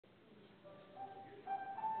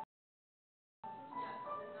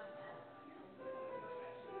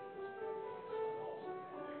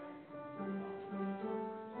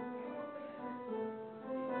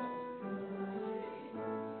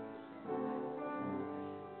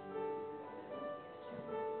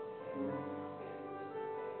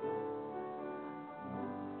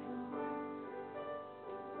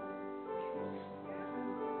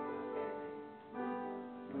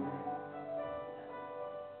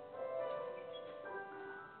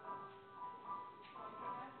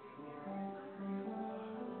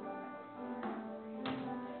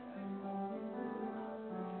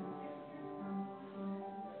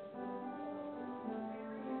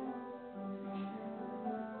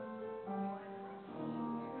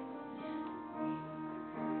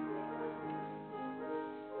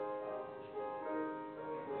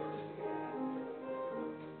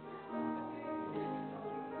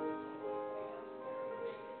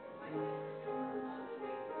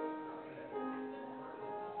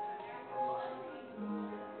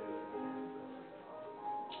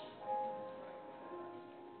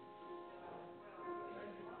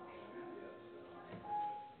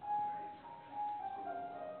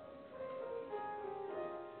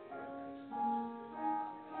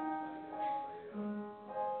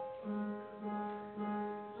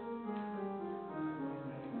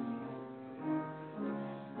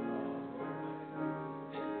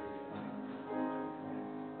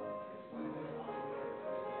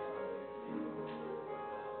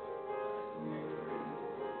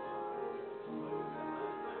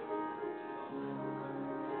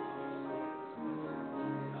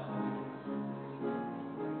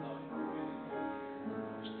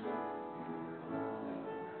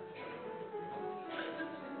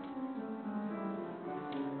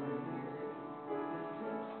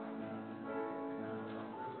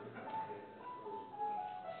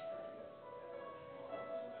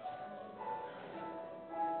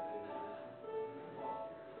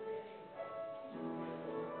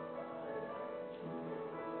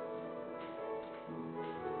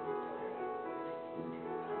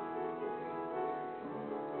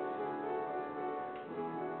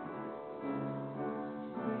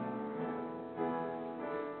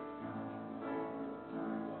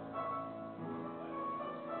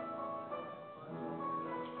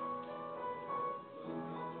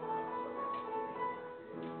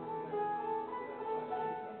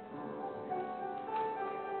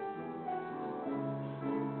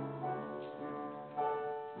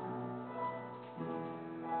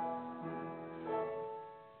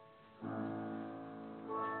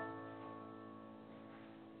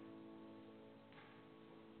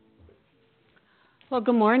Well,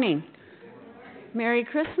 good morning. Merry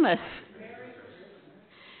Christmas.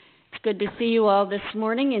 It's good to see you all this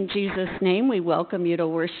morning. In Jesus' name, we welcome you to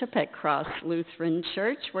worship at Cross Lutheran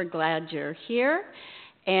Church. We're glad you're here.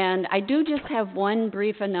 And I do just have one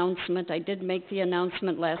brief announcement. I did make the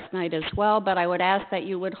announcement last night as well, but I would ask that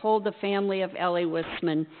you would hold the family of Ellie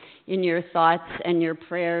Wisman in your thoughts and your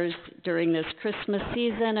prayers during this Christmas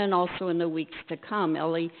season and also in the weeks to come.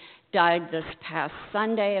 Ellie died this past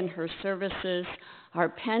Sunday, and her services are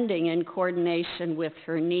pending in coordination with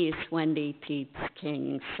her niece, Wendy Peets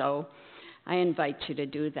King. So I invite you to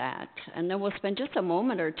do that. And then we'll spend just a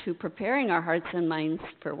moment or two preparing our hearts and minds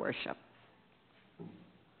for worship.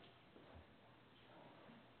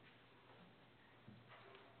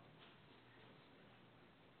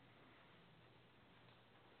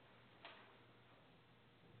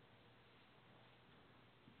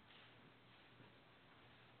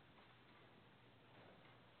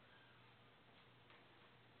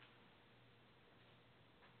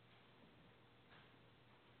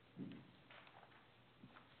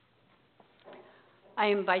 I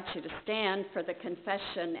invite you to stand for the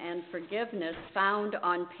confession and forgiveness found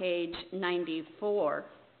on page 94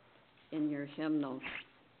 in your hymnals.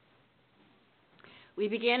 We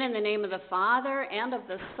begin in the name of the Father, and of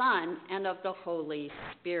the Son, and of the Holy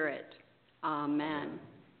Spirit. Amen.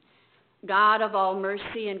 God of all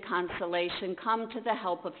mercy and consolation, come to the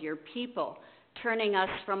help of your people, turning us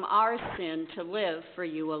from our sin to live for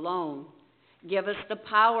you alone. Give us the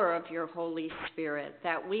power of your Holy Spirit,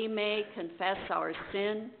 that we may confess our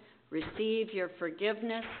sin, receive your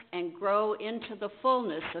forgiveness, and grow into the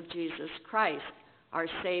fullness of Jesus Christ, our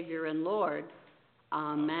Savior and Lord.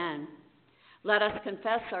 Amen. Let us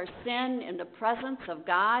confess our sin in the presence of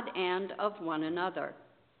God and of one another.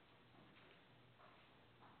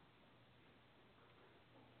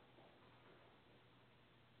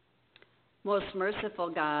 Most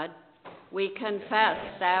merciful God, we confess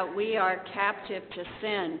that we are captive to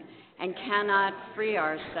sin and cannot free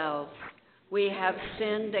ourselves. We have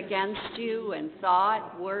sinned against you in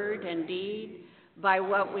thought, word, and deed, by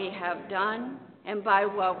what we have done and by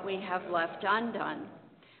what we have left undone.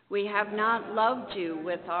 We have not loved you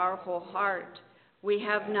with our whole heart. We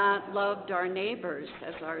have not loved our neighbors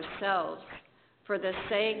as ourselves. For the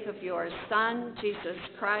sake of your Son, Jesus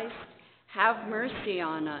Christ, have mercy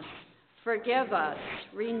on us. Forgive us,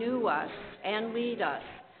 renew us, and lead us,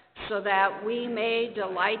 so that we may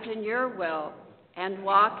delight in your will and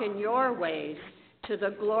walk in your ways, to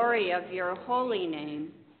the glory of your holy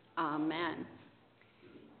name. Amen.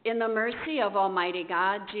 In the mercy of Almighty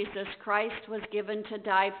God, Jesus Christ was given to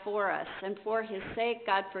die for us, and for his sake,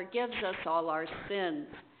 God forgives us all our sins.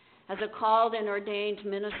 As a called and ordained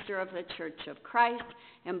minister of the Church of Christ,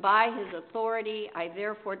 and by his authority, I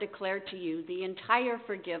therefore declare to you the entire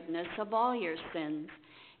forgiveness of all your sins,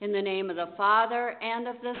 in the name of the Father, and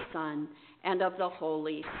of the Son, and of the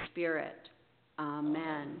Holy Spirit.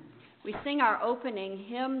 Amen. We sing our opening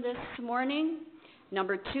hymn this morning,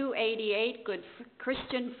 number 288, Good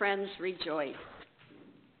Christian Friends Rejoice.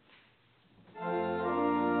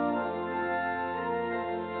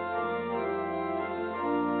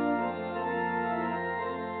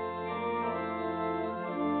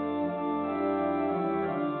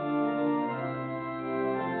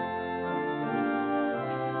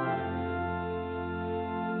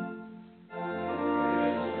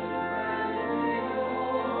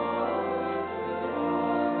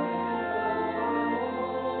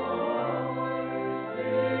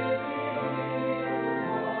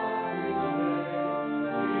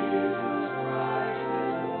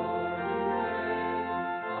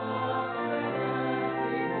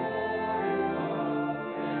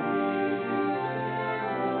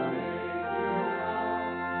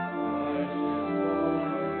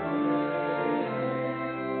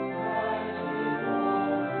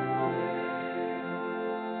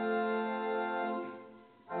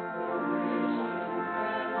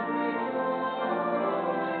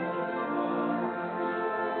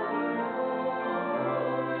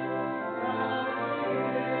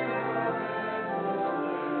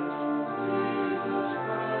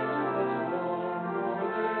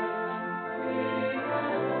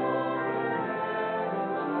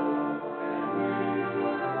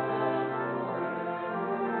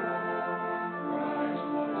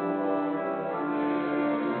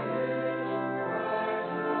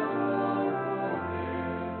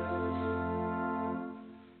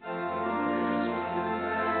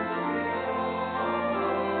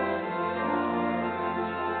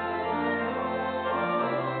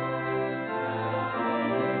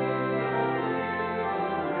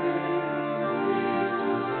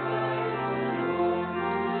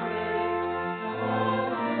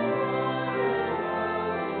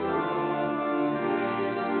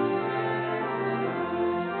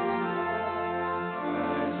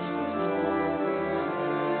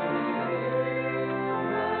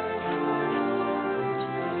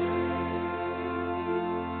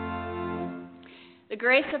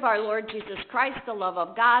 grace of our Lord Jesus Christ, the love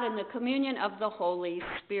of God, and the communion of the Holy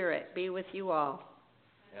Spirit be with you all.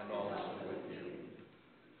 And also with you.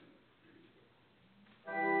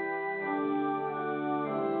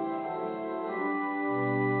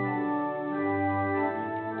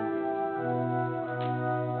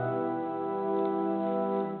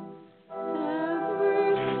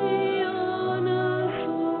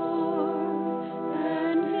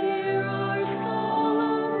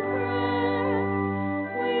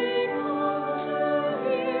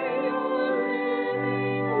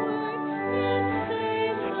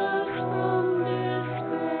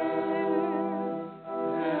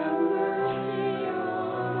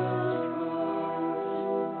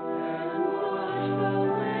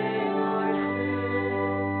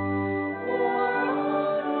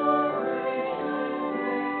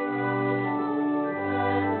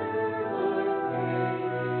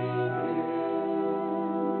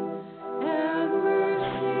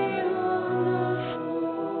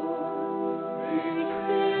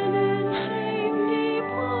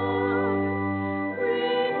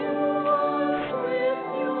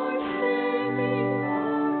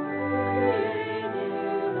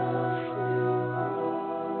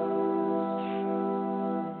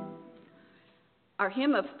 Our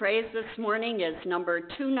hymn of praise this morning is number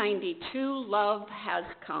 292, Love Has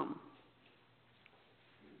Come.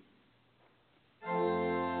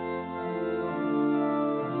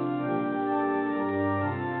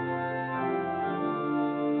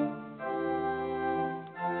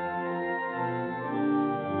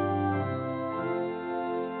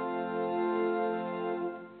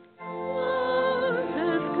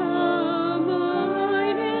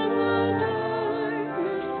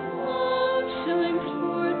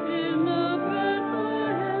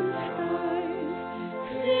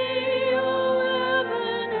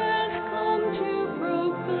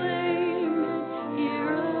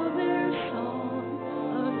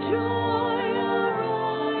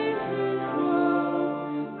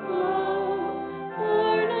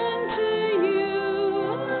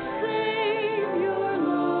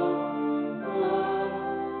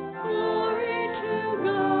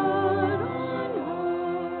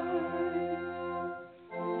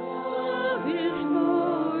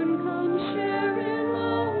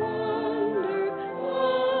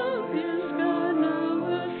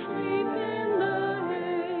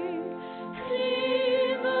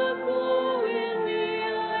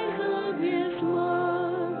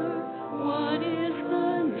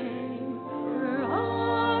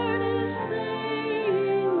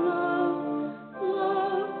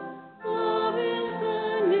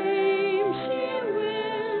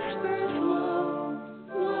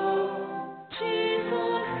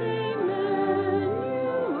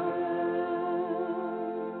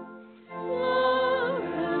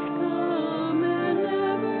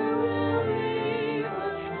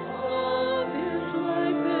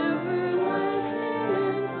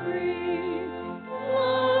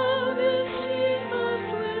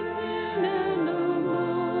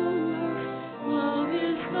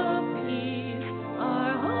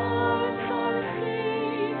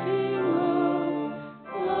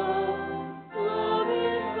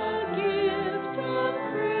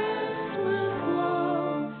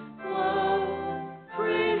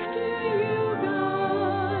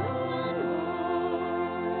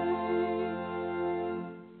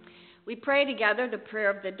 We pray together the prayer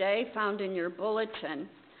of the day found in your bulletin.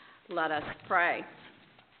 Let us pray.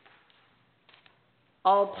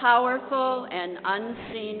 All-powerful and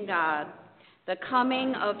unseen God, the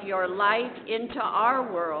coming of your light into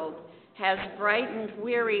our world has brightened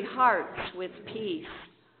weary hearts with peace.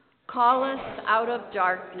 Call us out of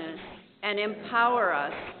darkness and empower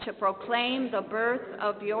us to proclaim the birth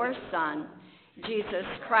of your Son, Jesus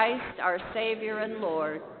Christ, our Savior and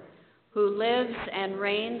Lord, who lives and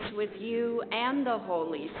reigns with you and the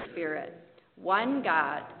Holy Spirit, one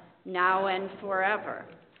God, now and forever.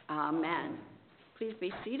 Amen. Please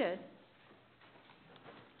be seated.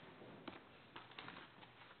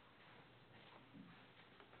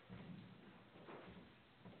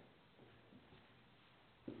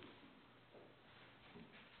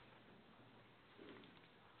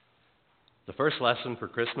 The first lesson for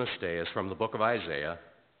Christmas Day is from the book of Isaiah,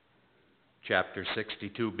 chapter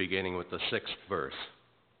 62, beginning with the 6th verse.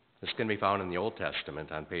 This can be found in the Old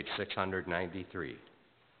Testament on page 693.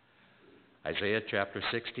 Isaiah chapter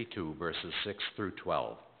 62, verses 6 through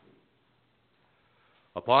 12.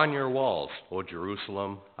 Upon your walls, O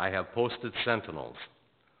Jerusalem, I have posted sentinels.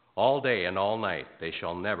 All day and all night they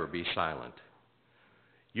shall never be silent.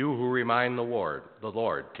 You who remind the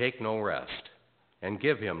Lord, take no rest, and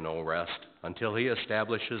give him no rest until he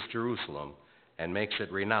establishes Jerusalem and makes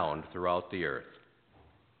it renowned throughout the earth.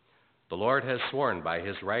 The Lord has sworn by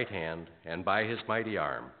his right hand and by his mighty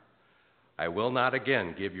arm, I will not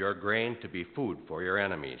again give your grain to be food for your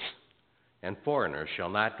enemies, and foreigners shall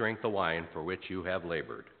not drink the wine for which you have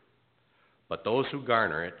labored. But those who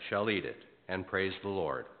garner it shall eat it and praise the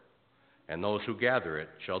Lord, and those who gather it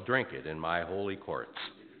shall drink it in my holy courts.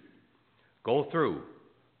 Go through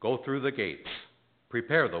the gates,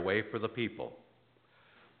 prepare the way for the people.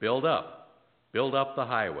 Build up the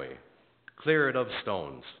highway, clear it of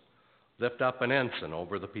stones, lift up an ensign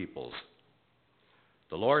over the peoples.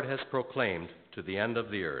 The Lord has proclaimed to the end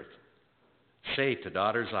of the earth, say to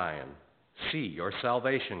daughter Zion, see, your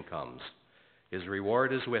salvation comes. His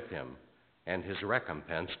reward is with him, and his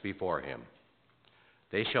recompense before him.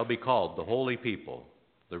 They shall be called the holy people,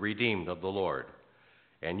 the redeemed of the Lord,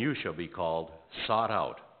 and you shall be called sought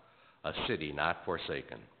out, a city not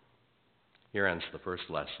forsaken. Here ends the first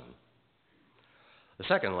lesson. The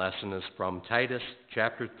second lesson is from Titus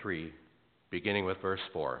chapter 3, beginning with verse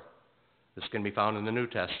 4. This can be found in the New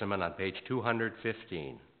Testament on page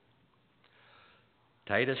 215.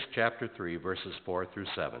 Titus chapter 3, verses 4 through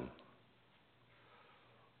 7.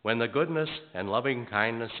 When the goodness and loving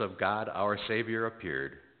kindness of God our Savior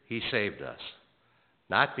appeared, he saved us,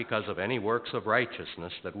 not because of any works of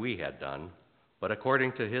righteousness that we had done, but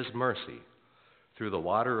according to his mercy, through the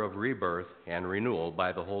water of rebirth and renewal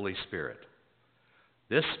by the Holy Spirit.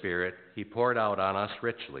 This Spirit he poured out on us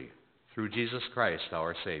richly, through Jesus Christ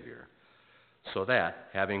our Savior, so that,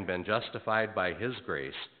 having been justified by his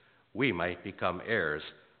grace, we might become heirs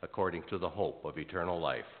according to the hope of eternal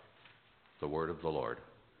life. The word of the Lord.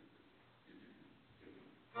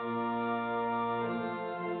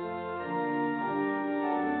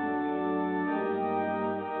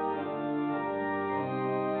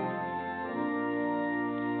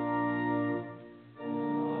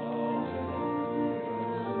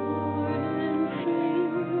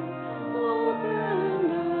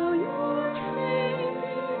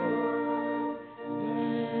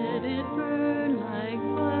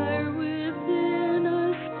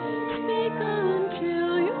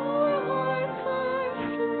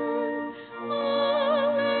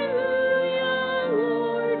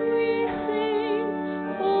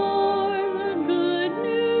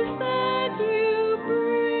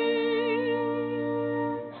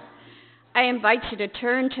 I invite you to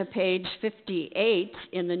turn to page 58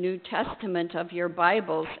 in the New Testament of your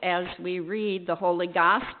Bibles as we read the Holy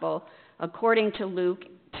Gospel according to Luke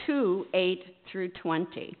 2, 8 through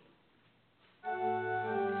 20.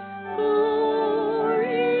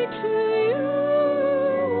 Glory to you.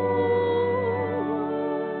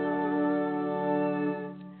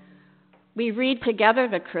 We read together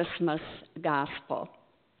the Christmas Gospel.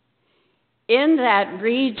 In that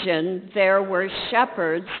region, there were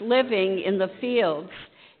shepherds living in the fields,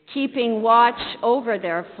 keeping watch over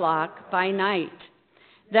their flock by night.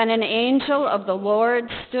 Then an angel of the Lord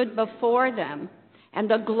stood before them, and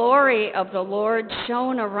the glory of the Lord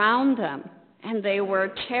shone around them, and they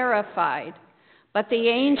were terrified. But the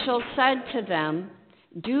angel said to them,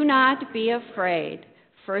 "Do not be afraid,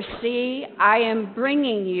 for see, I am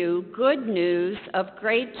bringing you good news of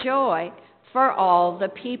great joy for all the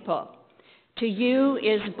people. To you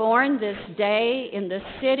is born this day in the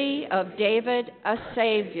city of David a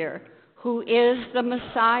Savior, who is the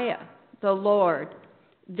Messiah, the Lord.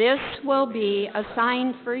 This will be a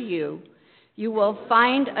sign for you. You will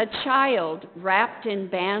find a child wrapped in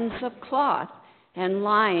bands of cloth and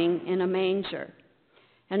lying in a manger."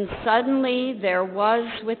 And suddenly there was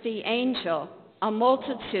with the angel a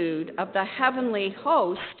multitude of the heavenly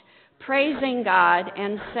host, praising God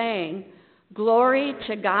and saying, "Glory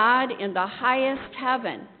to God in the highest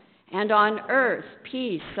heaven, and on earth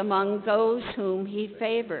peace among those whom he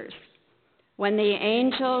favors." When the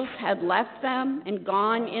angels had left them and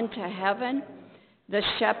gone into heaven, the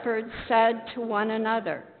shepherds said to one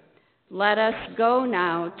another, "Let us go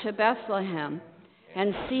now to Bethlehem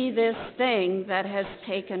and see this thing that has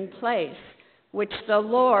taken place, which the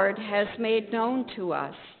Lord has made known to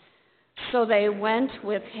us." So they went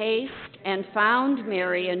with haste and found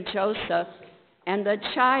Mary and Joseph and the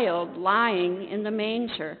child lying in the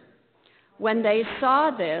manger. When they saw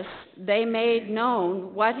this, they made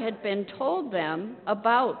known what had been told them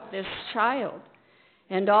about this child.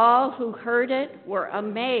 And all who heard it were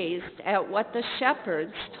amazed at what the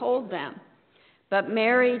shepherds told them. But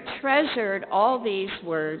Mary treasured all these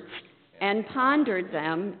words and pondered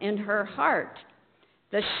them in her heart.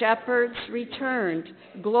 The shepherds returned,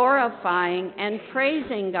 glorifying and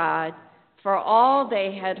praising God for all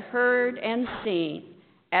they had heard and seen,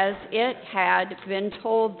 as it had been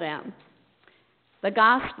told them. The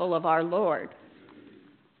Gospel of our Lord.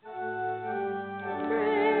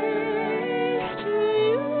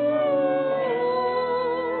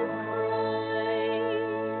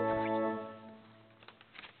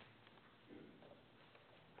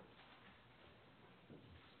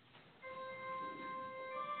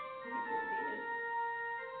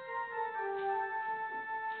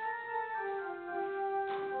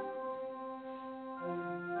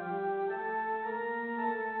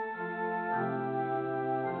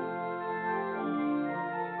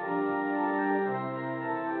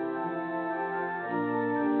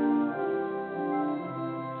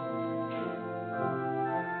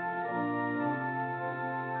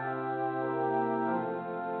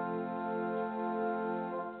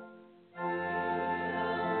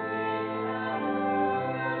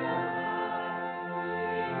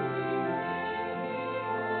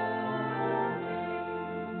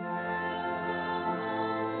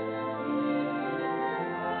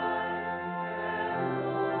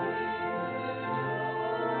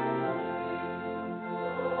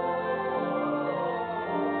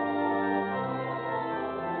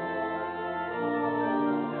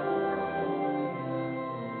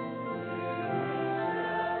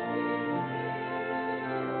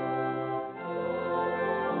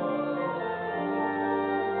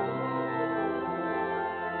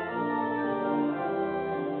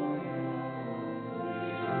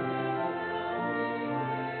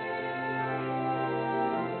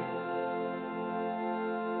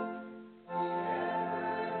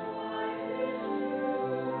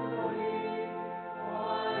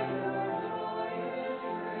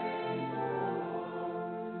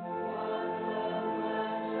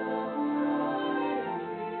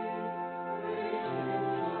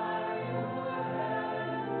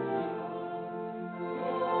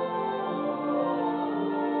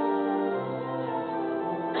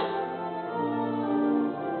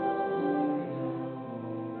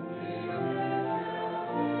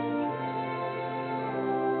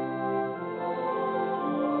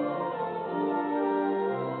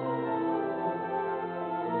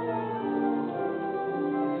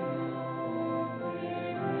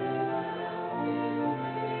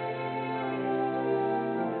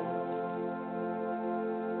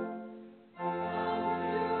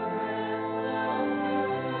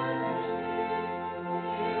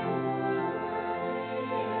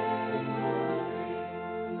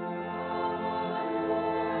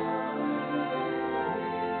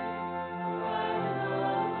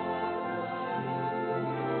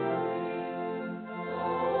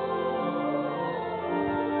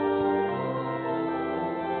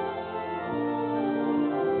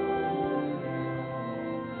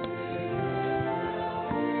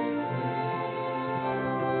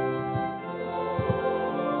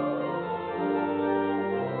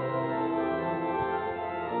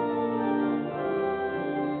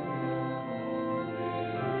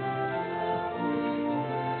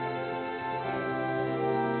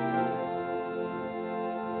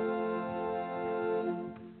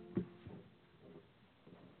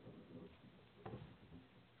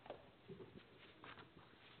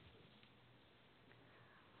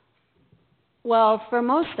 Well, for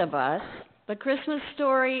most of us, the Christmas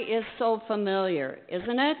story is so familiar,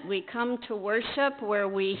 isn't it? We come to worship where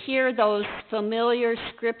we hear those familiar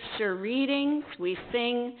scripture readings, we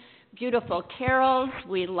sing beautiful carols,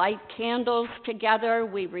 we light candles together,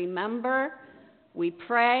 we remember, we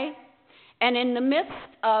pray. And in the midst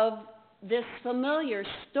of this familiar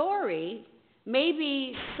story, may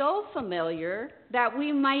be so familiar that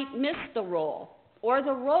we might miss the role or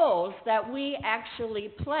the roles that we actually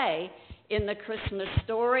play in the Christmas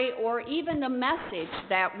story, or even the message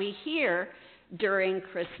that we hear during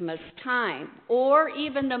Christmas time, or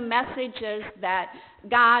even the messages that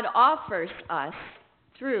God offers us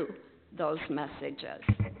through those messages.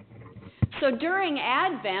 So during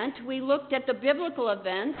Advent, we looked at the biblical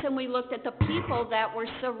events and we looked at the people that were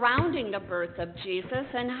surrounding the birth of Jesus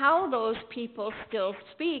and how those people still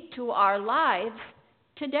speak to our lives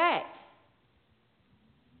today.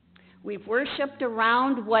 We've worshiped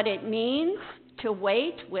around what it means to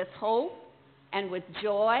wait with hope and with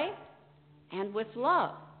joy and with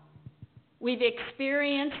love. We've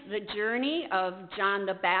experienced the journey of John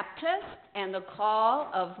the Baptist and the call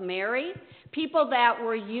of Mary, people that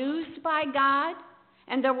were used by God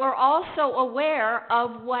and that were also aware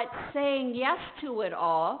of what saying yes to it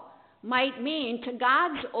all might mean to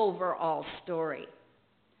God's overall story.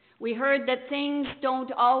 We heard that things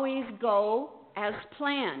don't always go as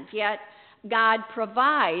planned, yet God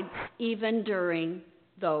provides even during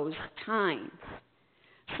those times.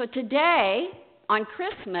 So today, on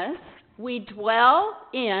Christmas, we dwell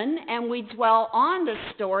in and we dwell on the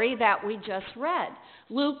story that we just read,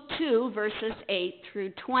 Luke 2, verses 8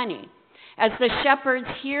 through 20. As the shepherds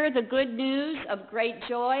hear the good news of great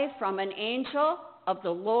joy from an angel of the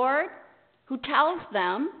Lord who tells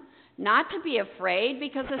them not to be afraid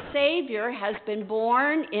because a Savior has been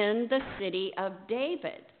born in the city of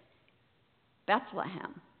David,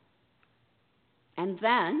 Bethlehem. And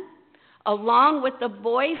then, along with the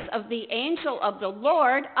voice of the angel of the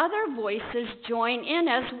Lord, other voices join in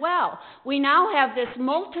as well. We now have this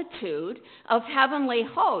multitude of heavenly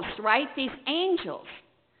hosts, right? These angels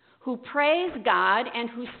who praise God and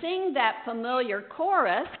who sing that familiar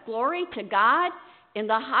chorus, glory to God in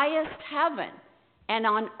the highest heaven, and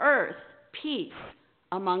on earth, peace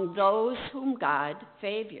among those whom God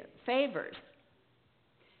favors.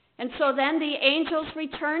 And so then the angels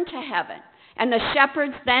return to heaven, and the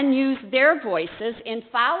shepherds then use their voices in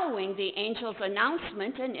following the angel's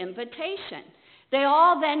announcement and invitation. They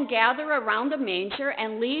all then gather around the manger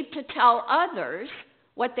and leave to tell others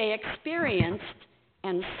what they experienced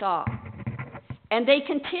and saw. And they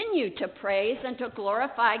continue to praise and to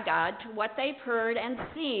glorify God to what they've heard and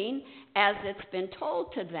seen as it's been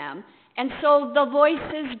told to them. And so the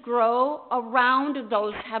voices grow around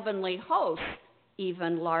those heavenly hosts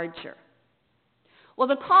even larger. Well,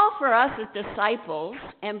 the call for us as disciples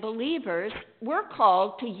and believers, we're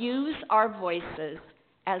called to use our voices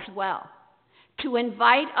as well, to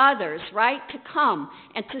invite others, right, to come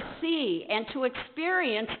and to see and to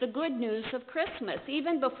experience the good news of Christmas,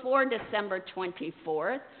 even before December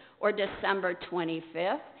 24th or December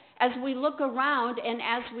 25th, as we look around and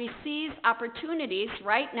as we seize opportunities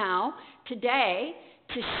right now, today,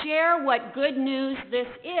 to share what good news this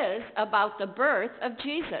is about the birth of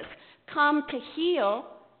Jesus. Come to heal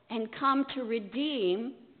and come to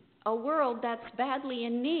redeem a world that's badly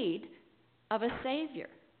in need of a Savior.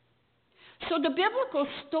 So the biblical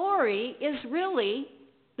story is really,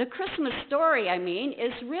 the Christmas story,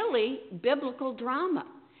 is really biblical drama.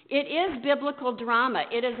 It is biblical drama.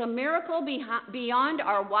 It is a miracle beyond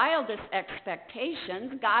our wildest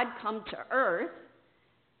expectations. God come to earth,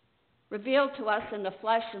 revealed to us in the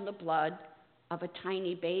flesh and the blood of a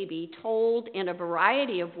tiny baby, told in a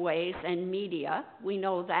variety of ways and media. We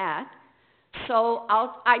know that. So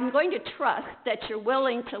I'm going to trust that you're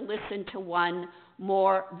willing to listen to one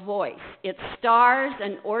more voice. It stars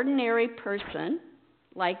an ordinary person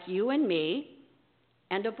like you and me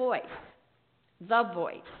and a voice, the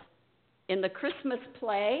voice. In the Christmas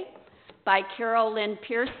play by Carol Lynn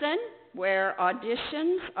Pearson, where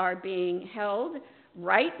auditions are being held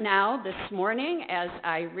right now this morning as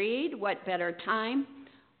I read, what better time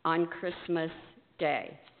on Christmas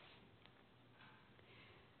Day.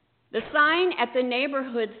 The sign at the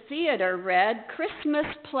neighborhood theater read, "Christmas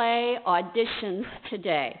play auditions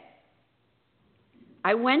today."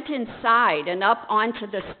 I went inside and up onto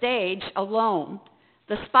the stage alone.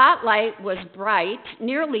 The spotlight was bright,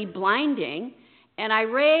 nearly blinding, and I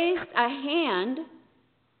raised a hand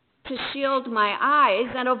to shield my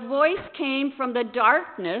eyes, and a voice came from the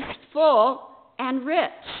darkness, full and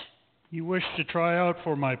rich. "You wish to try out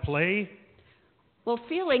for my play?" Well,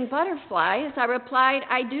 feeling butterflies, I replied,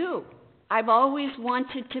 "I do. I've always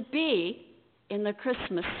wanted to be in the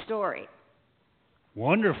Christmas story.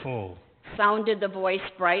 Wonderful. Sounded the voice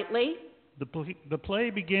brightly. The play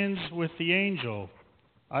begins with the angel.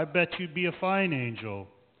 I bet you'd be a fine angel.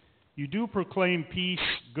 You do proclaim peace,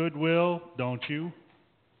 goodwill, don't you?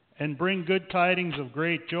 And bring good tidings of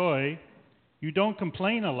great joy. You don't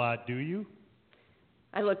complain a lot, do you?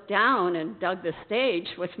 I looked down and dug the stage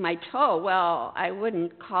with my toe. Well, I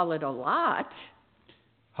wouldn't call it a lot.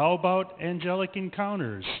 How about angelic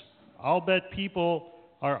encounters? I'll bet people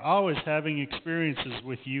are always having experiences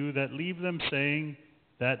with you that leave them saying,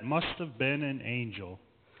 that must have been an angel.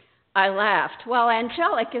 I laughed. Well,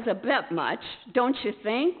 angelic is a bit much, don't you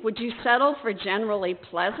think? Would you settle for generally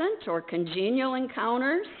pleasant or congenial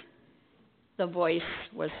encounters? The voice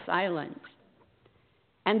was silent.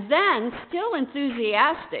 And then, still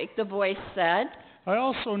enthusiastic, the voice said, I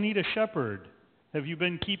also need a shepherd. Have you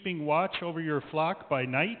been keeping watch over your flock by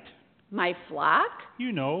night? My flock?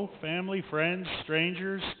 You know, family, friends,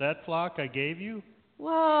 strangers, that flock I gave you.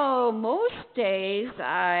 Whoa, most days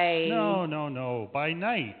No, by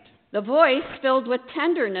night. The voice, filled with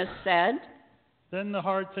tenderness, said, Then the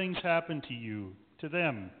hard things happen to you, to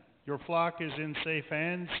them. Your flock is in safe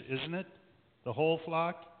hands, isn't it? The whole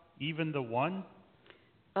flock, even the one?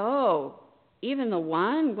 Oh, even the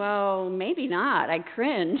one? Well, maybe not. I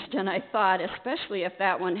cringed, and I thought, especially if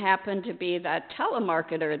that one happened to be that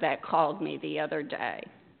telemarketer that called me the other day.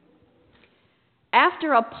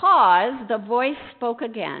 After a pause, the voice spoke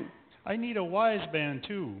again. I need a Weis band,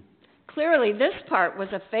 too. Clearly, this part was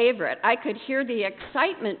a favorite. I could hear the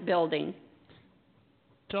excitement building.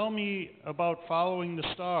 Tell me about following the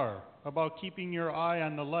star, about keeping your eye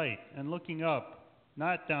on the light and looking up,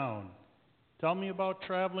 not down. Tell me about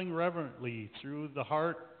traveling reverently through the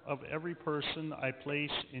heart of every person I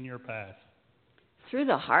place in your path. Through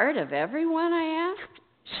the heart of everyone, I asked?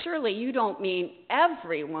 Surely you don't mean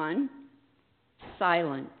everyone.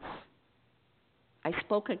 Silence. I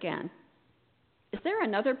spoke again. Is there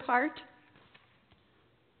another part?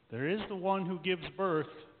 There is the one who gives birth.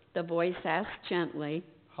 The voice asked gently.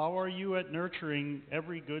 How are you at nurturing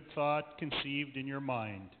every good thought conceived in your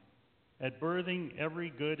mind, at birthing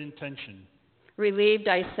every good intention? Relieved,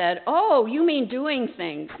 I said, oh, you mean doing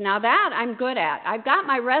things. Now that I'm good at. I've got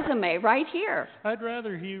my resume right here. I'd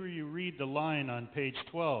rather hear you read the line on page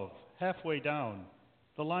 12, halfway down,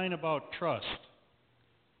 the line about trust.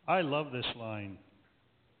 I love this line.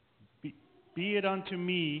 Be it unto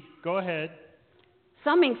me, go ahead.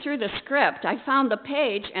 Thumbing through the script, I found the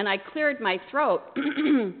page and I cleared my throat.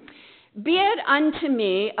 Be it unto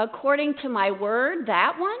me according to my word,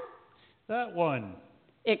 that one? That one.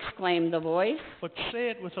 Exclaimed the voice. But say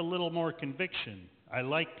it with a little more conviction. I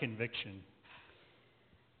like conviction.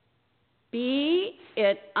 Be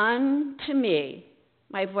it unto me.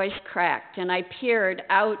 My voice cracked and I peered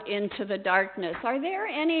out into the darkness. Are there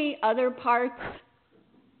any other parts?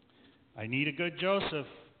 I need a good Joseph.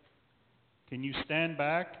 Can you stand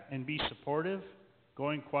back and be supportive,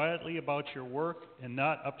 going quietly about your work and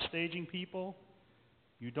not upstaging people?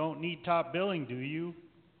 You don't need top billing, do you?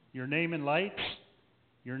 Your name in lights?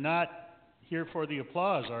 You're not here for the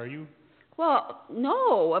applause, are you? Well,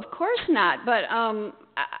 no, of course not. But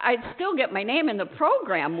I'd still get my name in the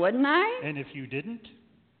program, wouldn't I? And if you didn't?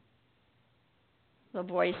 The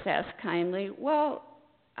voice asked kindly. Well,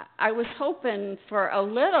 I was hoping for a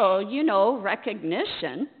little,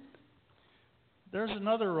 recognition. There's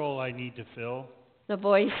another role I need to fill. The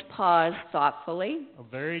voice paused thoughtfully. A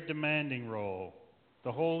very demanding role.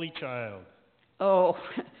 The Holy Child. Oh,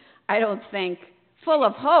 I don't think. Full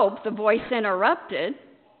of hope, the voice interrupted.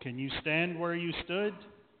 Can you stand where you stood?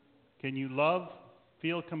 Can you love,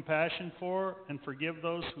 feel compassion for, and forgive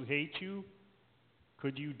those who hate you?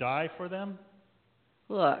 Could you die for them?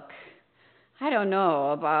 Look, I don't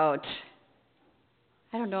know about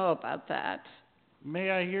that.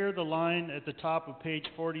 May I hear the line at the top of page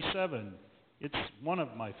 47? It's one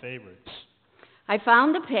of my favorites. I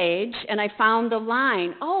found the page and I found the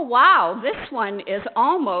line. Oh, wow, this one is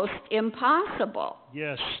almost impossible.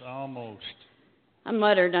 Yes, almost. I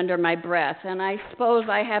muttered under my breath, and I suppose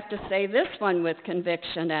I have to say this one with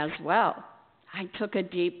conviction as well. I took a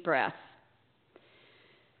deep breath.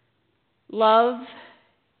 Love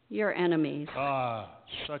your enemies. Ah,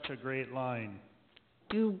 such a great line.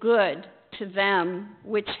 Do good to them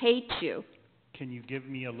which hate you. Can you give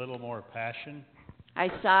me a little more passion? I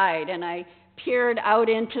sighed, and I peered out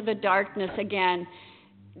into the darkness again.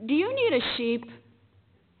 Do you need a sheep?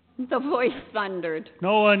 The voice thundered.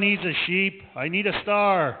 No one needs a sheep. I need a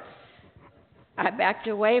star. I backed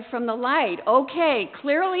away from the light. Okay,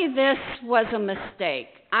 clearly this was a mistake.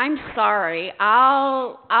 I'm sorry.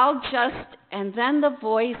 I'll just, and then the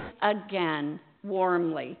voice again,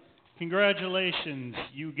 warmly. Congratulations,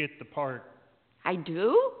 you get the part. I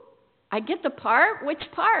do? I get the part? Which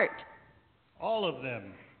part? All of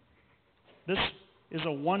them. This is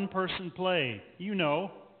a one-person play, you know.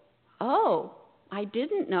 Oh, I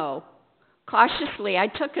didn't know. Cautiously, I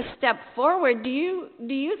took a step forward. Do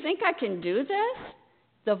you think I can do this?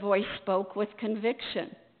 The voice spoke with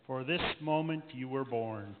conviction. For this moment you were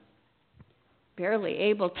born. Barely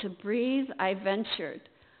able to breathe, I ventured.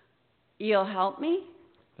 You'll help me?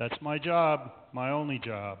 That's my job, my only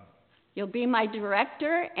job. You'll be my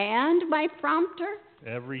director and my prompter?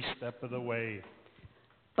 Every step of the way.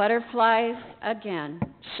 Butterflies again.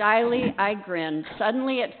 Shyly, I grinned.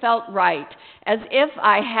 Suddenly it felt right, as if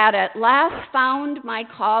I had at last found my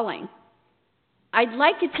calling. I'd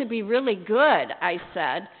like it to be really good, I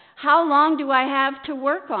said. How long do I have to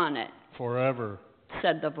work on it? Forever,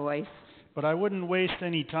 said the voice. But I wouldn't waste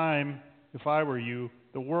any time if I were you.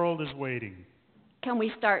 The world is waiting. Can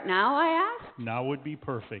we start now, I asked. Now would be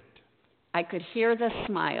perfect. I could hear the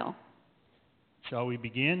smile. Shall we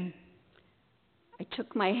begin? I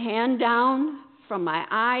took my hand down from my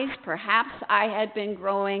eyes. Perhaps I had been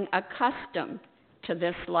growing accustomed to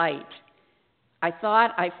this light. I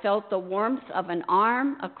thought I felt the warmth of an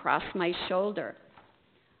arm across my shoulder.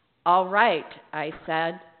 All right, I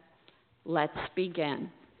said, let's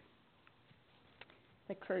begin.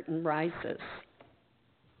 The curtain rises.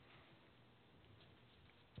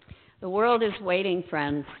 The world is waiting,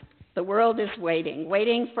 friends. The world is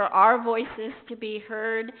waiting for our voices to be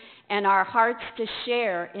heard and our hearts to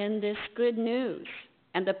share in this good news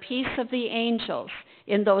and the peace of the angels,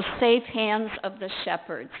 in those safe hands of the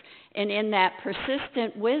shepherds, and in that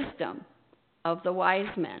persistent wisdom of the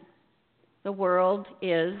wise men. The world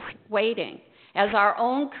is waiting. As our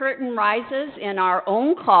own curtain rises in our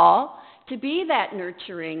own call to be that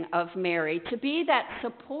nurturing of Mary, to be that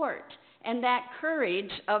support and that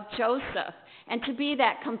courage of Joseph, and to be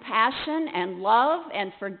that compassion and love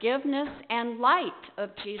and forgiveness and light of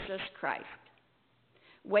Jesus Christ.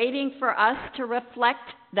 Waiting for us to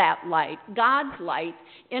reflect that light, God's light,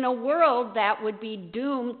 in a world that would be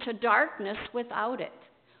doomed to darkness without it.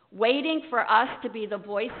 Waiting for us to be the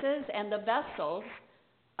voices and the vessels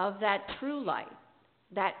of that true light,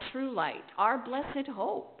 our blessed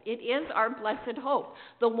hope. It is our blessed hope,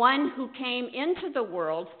 the one who came into the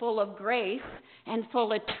world full of grace and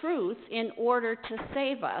full of truth in order to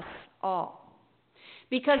save us all.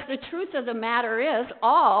 Because the truth of the matter is,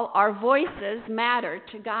 all our voices matter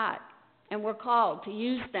to God, and we're called to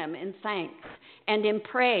use them in thanks and in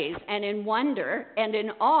praise and in wonder and in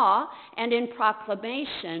awe and in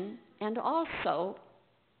proclamation and also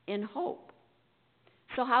in hope.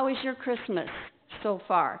 So how is your Christmas so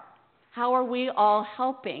far? How are we all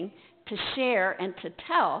helping to share and to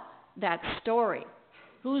tell that story?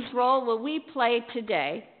 Whose role will we play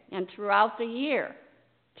today and throughout the year?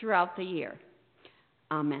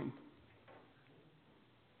 Amen.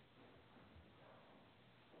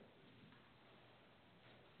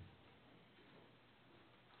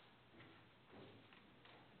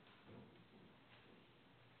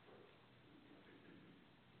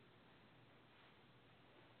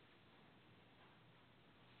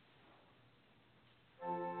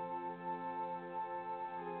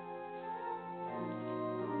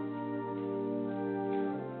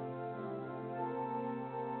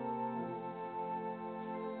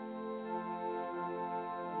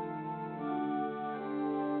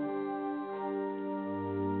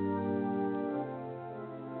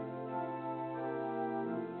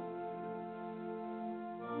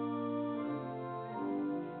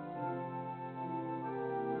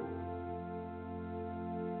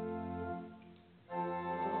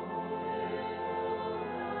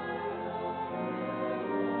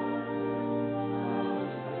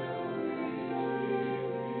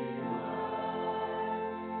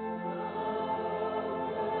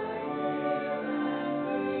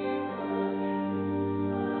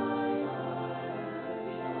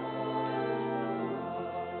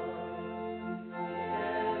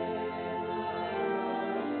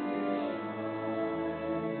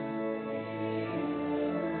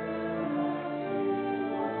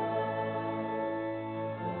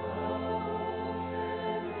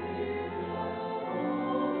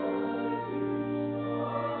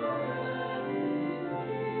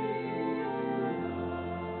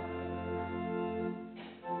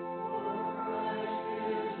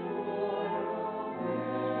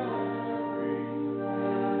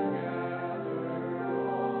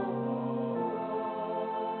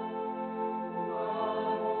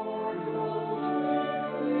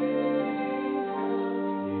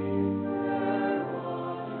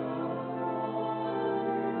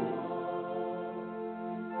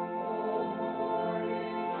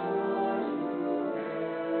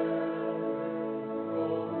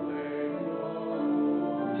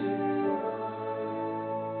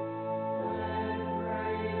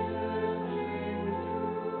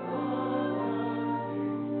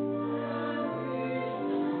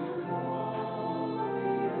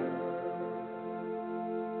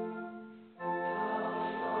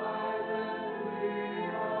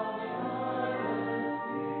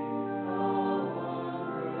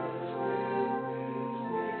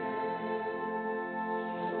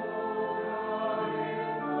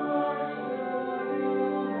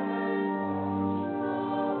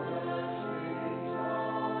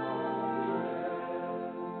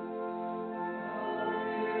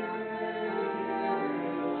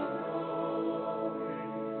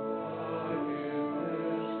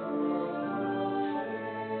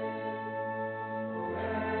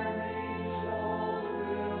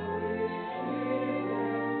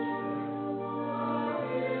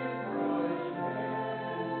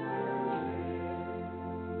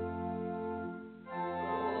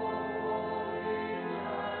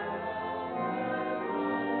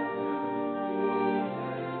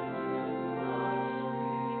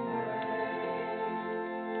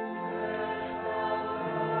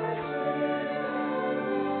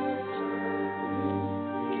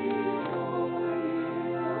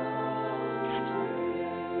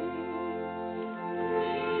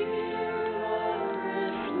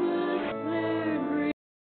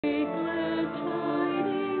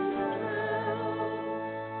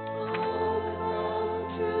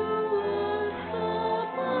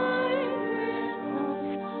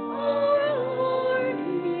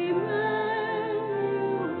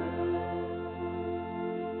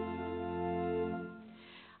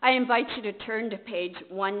 I invite you to turn to page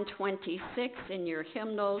 126 in your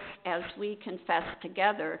hymnals as we confess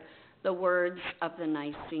together the words of the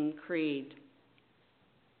Nicene Creed.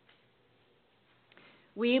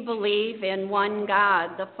 We believe in one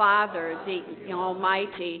God, the Father, the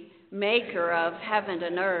Almighty, maker of heaven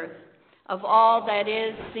and earth, of all that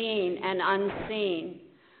is seen and unseen.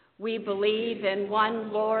 We believe in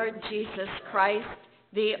one Lord Jesus Christ,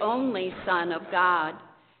 the only Son of God,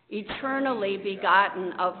 eternally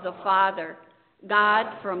begotten of the Father, God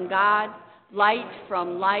from God, light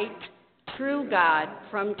from light, true God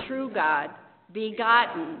from true God,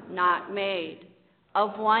 begotten, not made,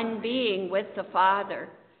 of one being with the Father.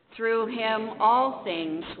 Through him all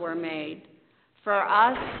things were made. For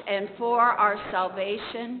us and for our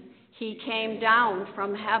salvation, he came down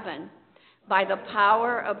from heaven. By the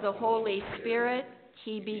power of the Holy Spirit,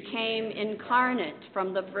 he became incarnate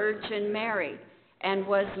from the Virgin Mary and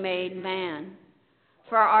was made man.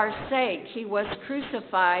 For our sake, he was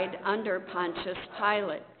crucified under Pontius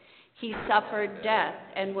Pilate. He suffered death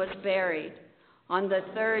and was buried. On the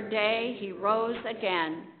third day, he rose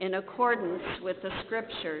again in accordance with the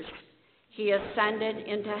Scriptures. He ascended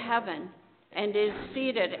into heaven and is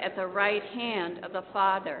seated at the right hand of the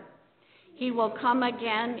Father. He will come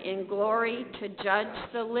again in glory to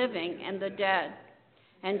judge the living and the dead,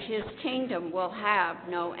 and his kingdom will have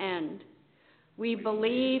no end. We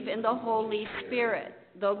believe in the Holy Spirit,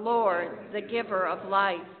 the Lord, the giver of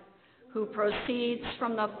life, who proceeds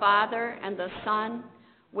from the Father and the Son.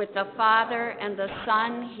 With the Father and the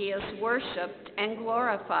Son he is worshipped and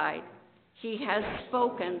glorified. He has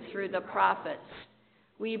spoken through the prophets.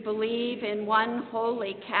 We believe in one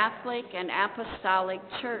holy Catholic and apostolic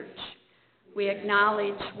church. We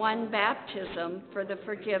acknowledge one baptism for the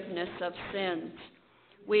forgiveness of sins.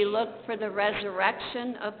 We look for the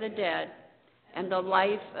resurrection of the dead and the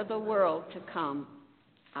life of the world to come.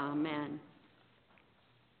 Amen.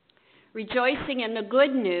 Rejoicing in the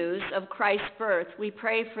good news of Christ's birth, we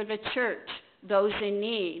pray for the church, those in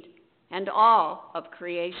need, and all of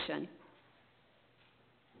creation.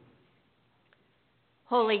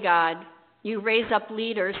 Holy God, you raise up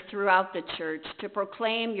leaders throughout the church to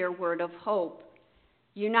proclaim your word of hope.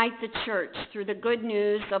 Unite the church through the good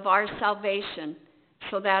news of our salvation,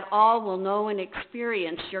 so that all will know and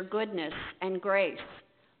experience your goodness and grace.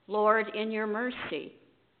 Lord, in your mercy,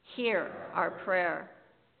 hear our prayer.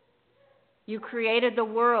 You created the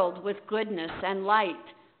world with goodness and light,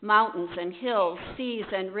 mountains and hills, seas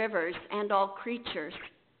and rivers, and all creatures.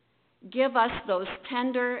 Give us those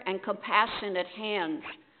tender and compassionate hands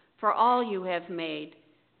for all you have made,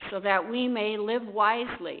 so that we may live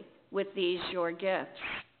wisely with these your gifts.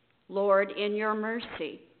 Lord, in your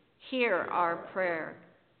mercy, hear our prayer.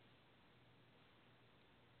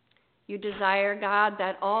 You desire, God,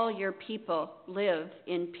 that all your people live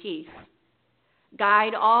in peace.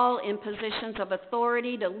 Guide all in positions of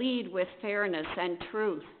authority to lead with fairness and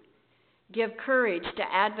truth. Give courage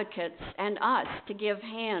to advocates and us to give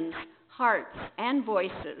hands, hearts, and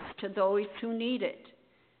voices to those who need it,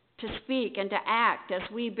 to speak and to act as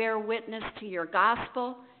we bear witness to your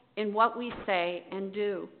gospel in what we say and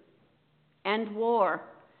do. End war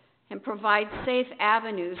and provide safe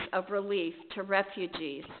avenues of relief to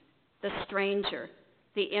refugees, the stranger,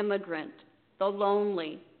 the immigrant, the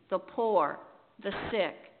lonely, the poor, the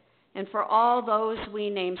sick, and for all those we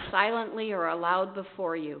name silently or aloud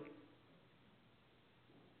before you.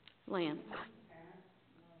 Lance.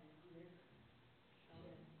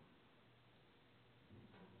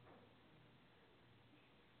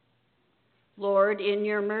 Lord, in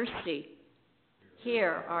your mercy,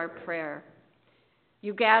 hear our prayer.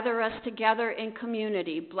 You gather us together in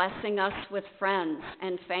community, blessing us with friends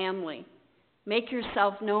and family. Make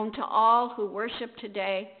yourself known to all who worship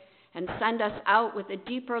today, and send us out with a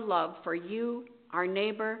deeper love for you, our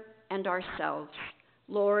neighbor, and ourselves.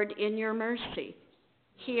 Lord, in your mercy,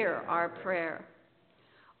 hear our prayer.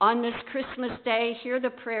 On this Christmas day, hear the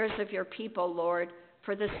prayers of your people, Lord,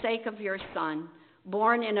 for the sake of your Son,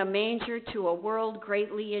 born in a manger to a world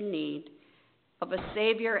greatly in need of a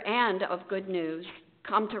Savior and of good news,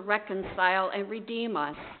 come to reconcile and redeem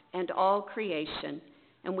us and all creation.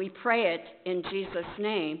 And we pray it in Jesus'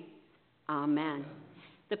 name. Amen.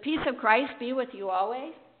 The peace of Christ be with you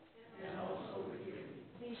always. And also with you.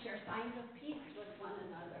 Please share signs of peace with one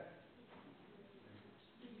another.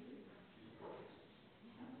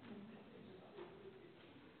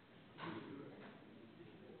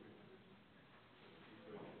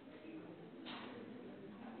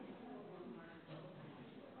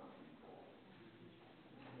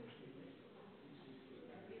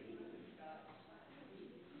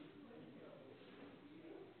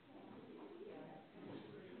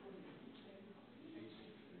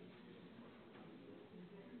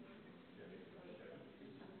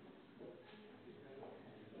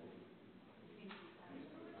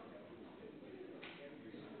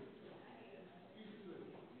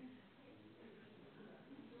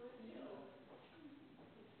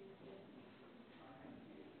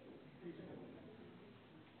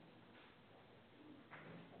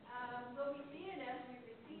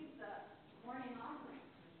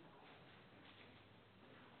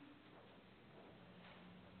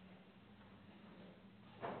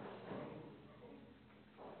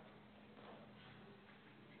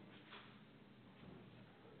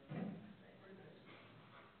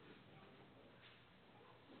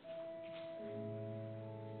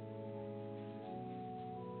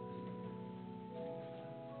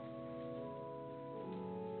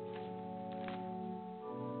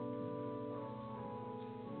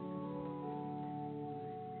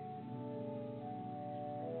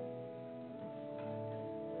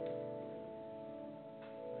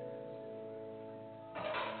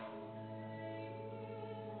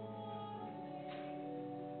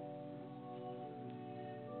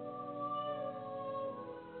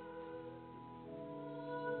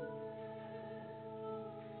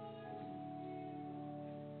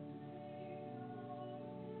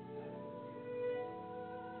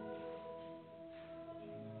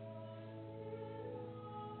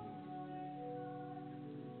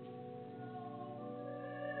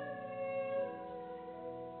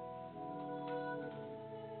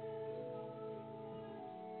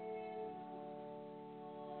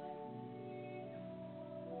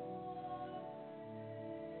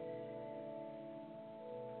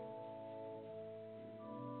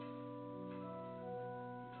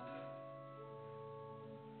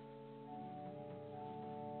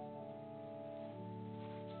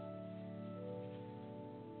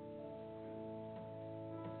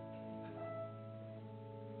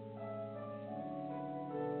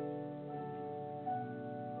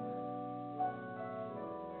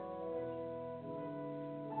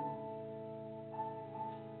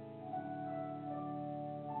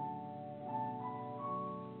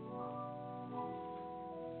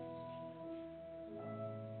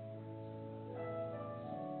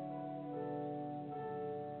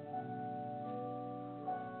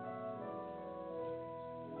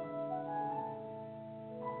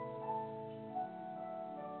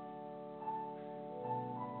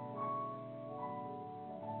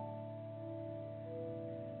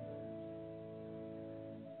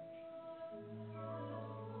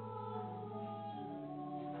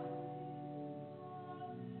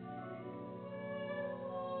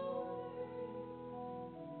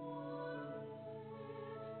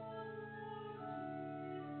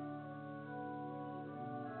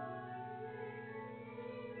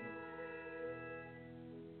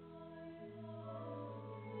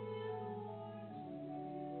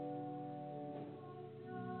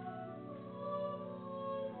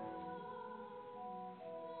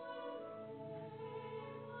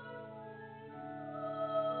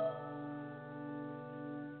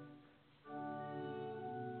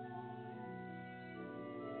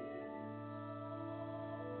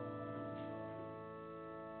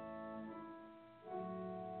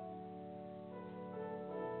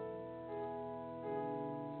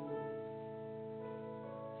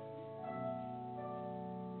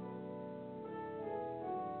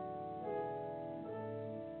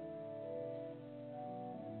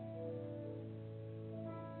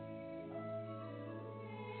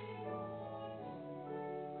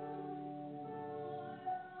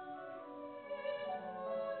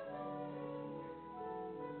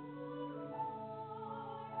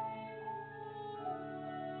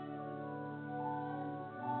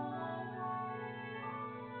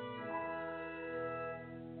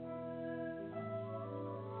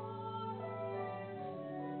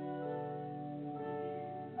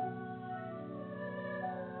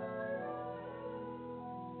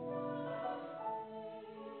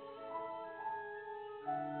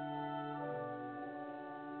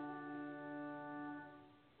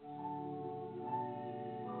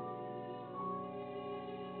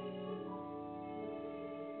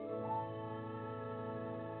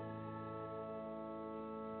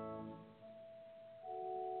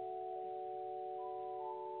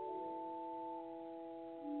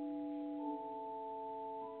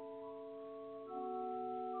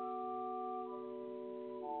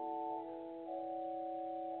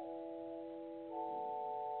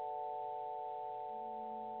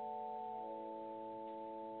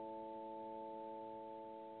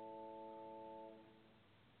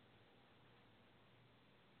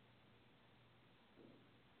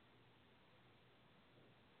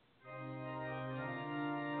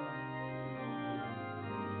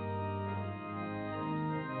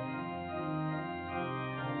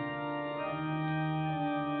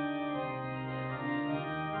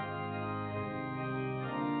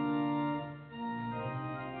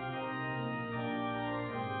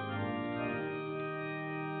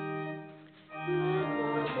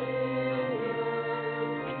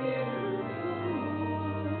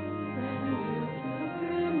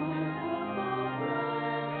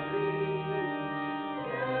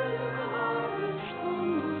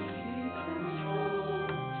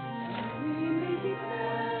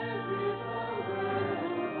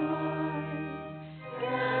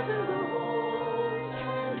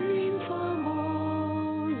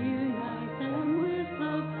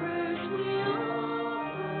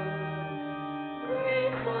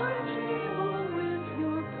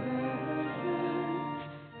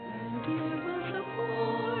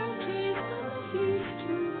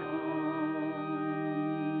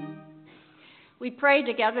 We pray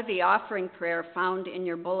together the offering prayer found in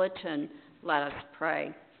your bulletin. Let us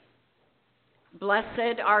pray.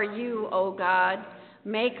 Blessed are you, O God,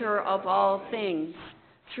 maker of all things.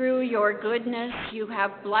 Through your goodness you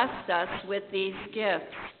have blessed us with these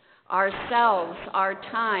gifts, ourselves, our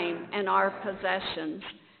time, and our possessions.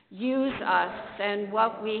 Use us and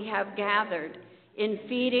what we have gathered in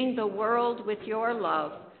feeding the world with your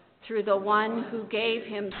love through the one who gave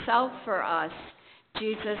himself for us,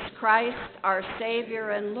 Jesus Christ, our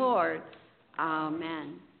Savior and Lord.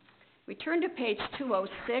 Amen. We turn to page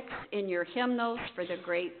 206 in your hymnals for the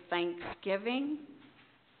Great Thanksgiving.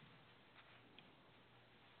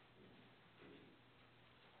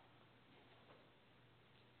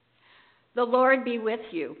 The Lord be with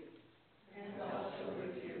you. And also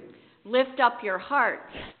with you. Lift up your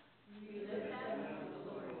hearts. We lift them up to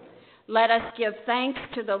the Lord. Let us give thanks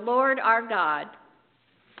to the Lord our God.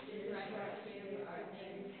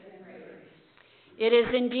 It is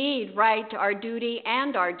indeed right, our duty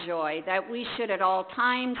and our joy, that we should at all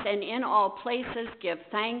times and in all places give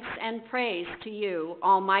thanks and praise to you,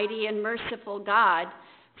 Almighty and merciful God,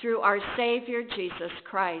 through our Savior Jesus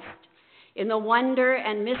Christ. In the wonder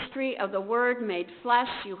and mystery of the Word made flesh,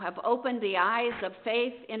 you have opened the eyes of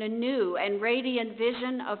faith in a new and radiant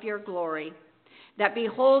vision of your glory, that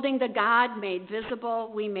beholding the God made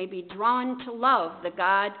visible, we may be drawn to love the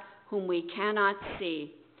God whom we cannot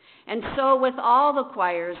see. And so with all the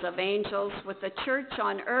choirs of angels, with the church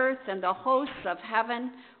on earth and the hosts of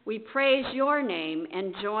heaven, we praise your name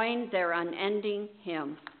and join their unending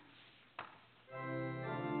hymn.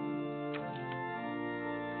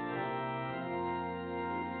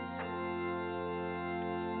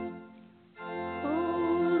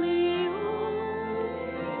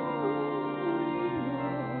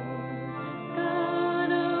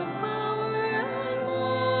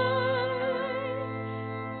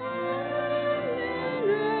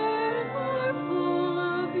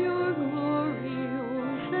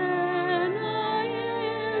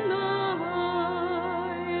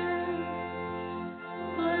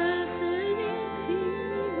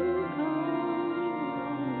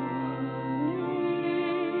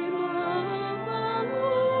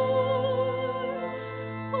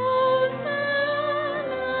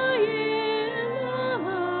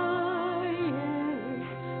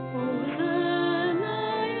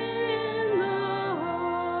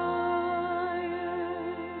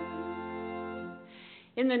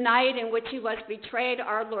 In the night in which he was betrayed,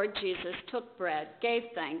 our Lord Jesus took bread, gave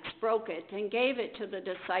thanks, broke it, and gave it to the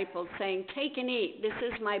disciples, saying, "Take and eat. This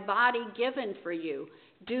is my body given for you.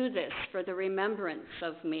 Do this for the remembrance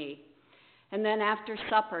of me." And then after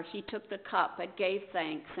supper, he took the cup and gave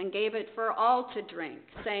thanks and gave it for all to drink,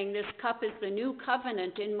 saying, "This cup is the new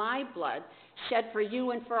covenant in my blood, shed for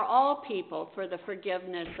you and for all people for the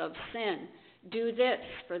forgiveness of sin. Do this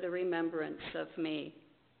for the remembrance of me."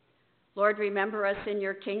 Lord, remember us in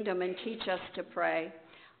your kingdom and teach us to pray.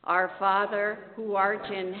 Our Father, who art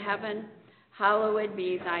in heaven, hallowed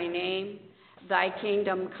be thy name. Thy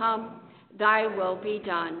kingdom come, thy will be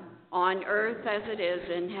done, on earth as it is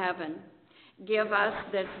in heaven. Give us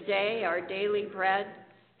this day our daily bread,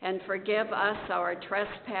 and forgive us our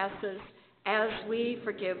trespasses, as we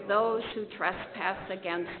forgive those who trespass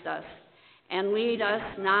against us. And lead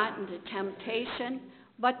us not into temptation,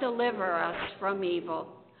 but deliver us from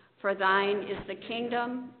evil. For thine is the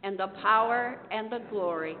kingdom, and the power, and the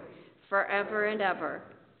glory, forever and ever.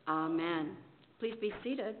 Amen. Please be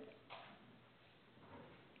seated.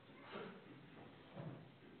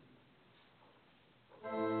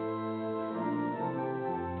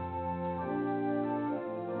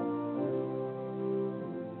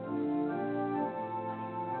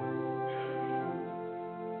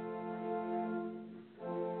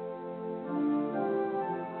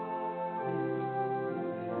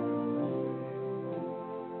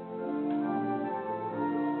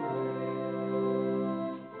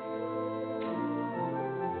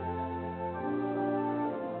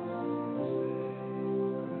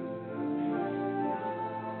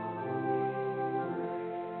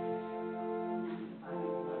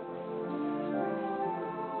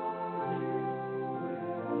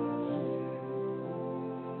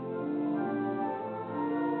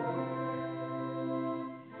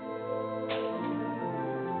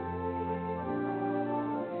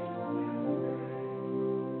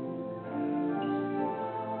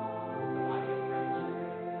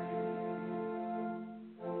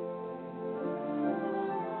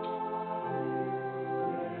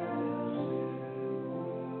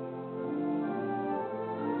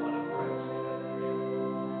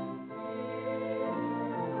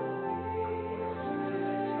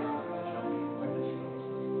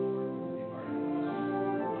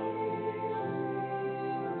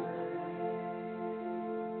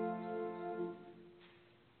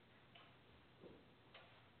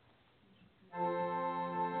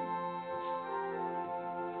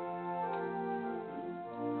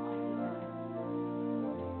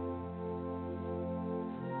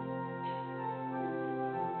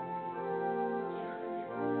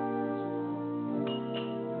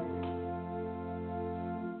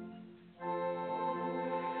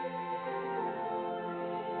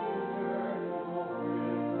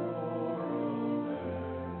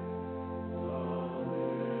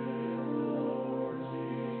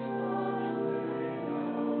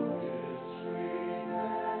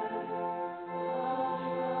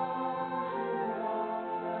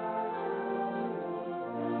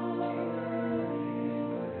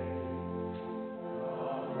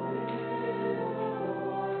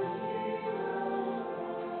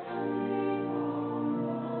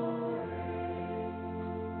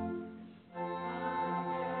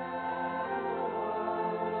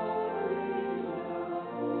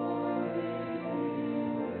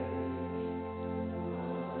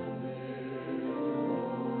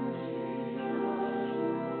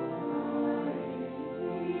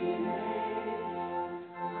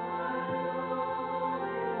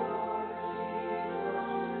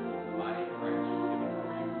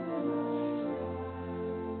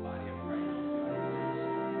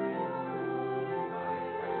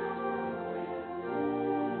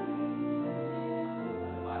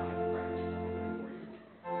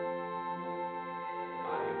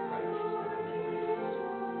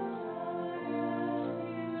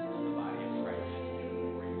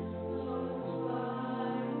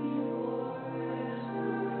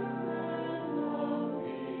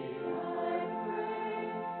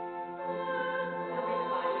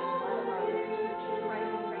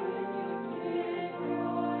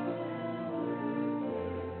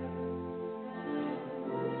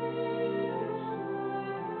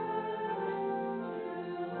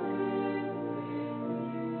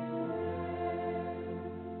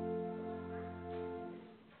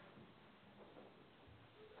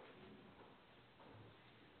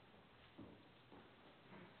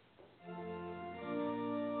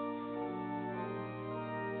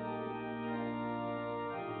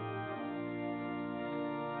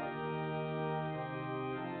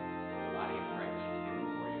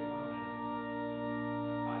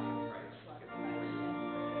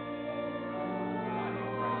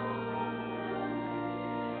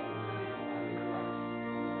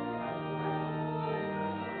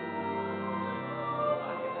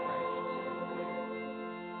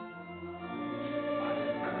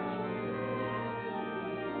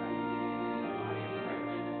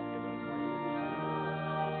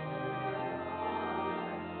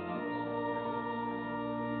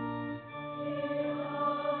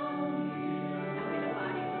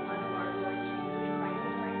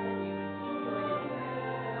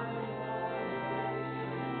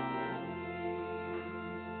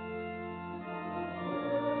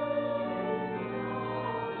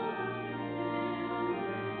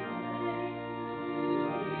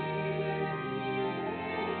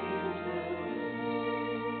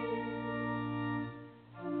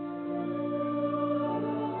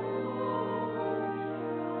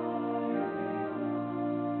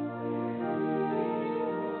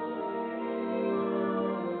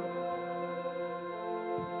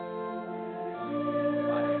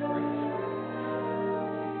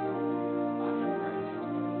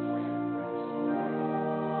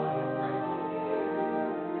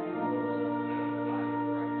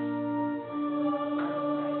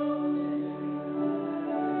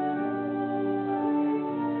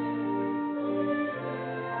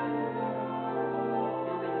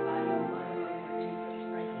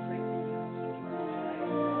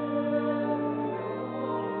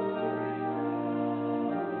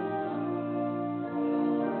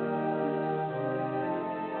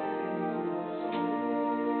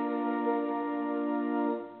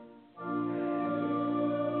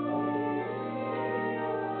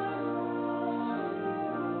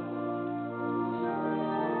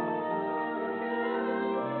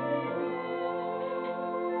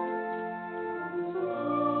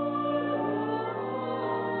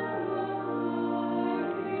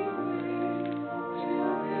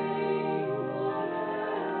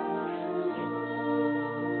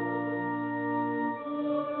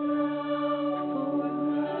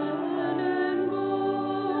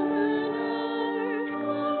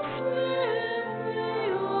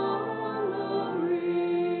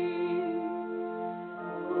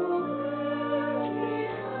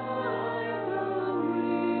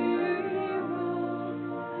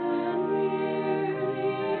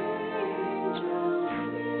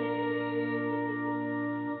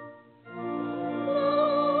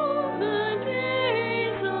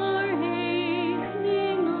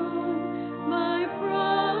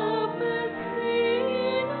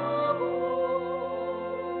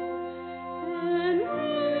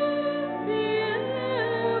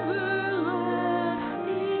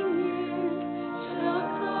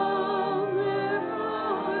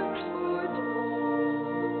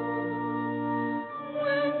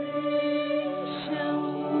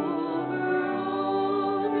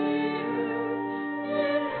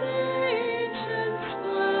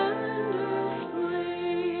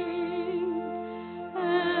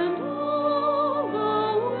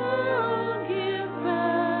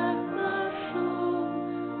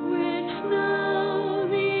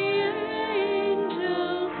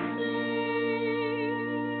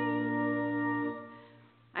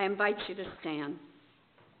 I invite you to stand.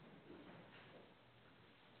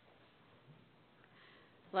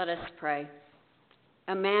 Let us pray.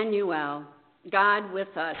 Emmanuel, God with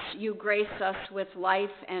us, you grace us with life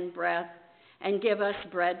and breath and give us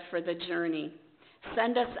bread for the journey.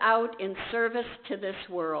 Send us out in service to this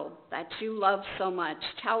world that you love so much,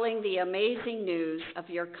 telling the amazing news of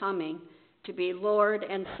your coming to be Lord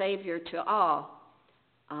and Savior to all.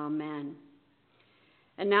 Amen.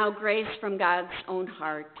 And now grace from God's own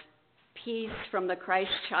heart, peace from the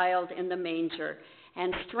Christ child in the manger,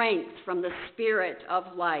 and strength from the Spirit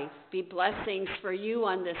of life be blessings for you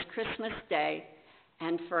on this Christmas day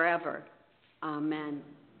and forever. Amen.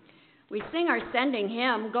 We sing our sending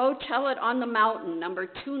hymn, Go Tell It on the Mountain, number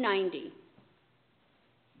 290.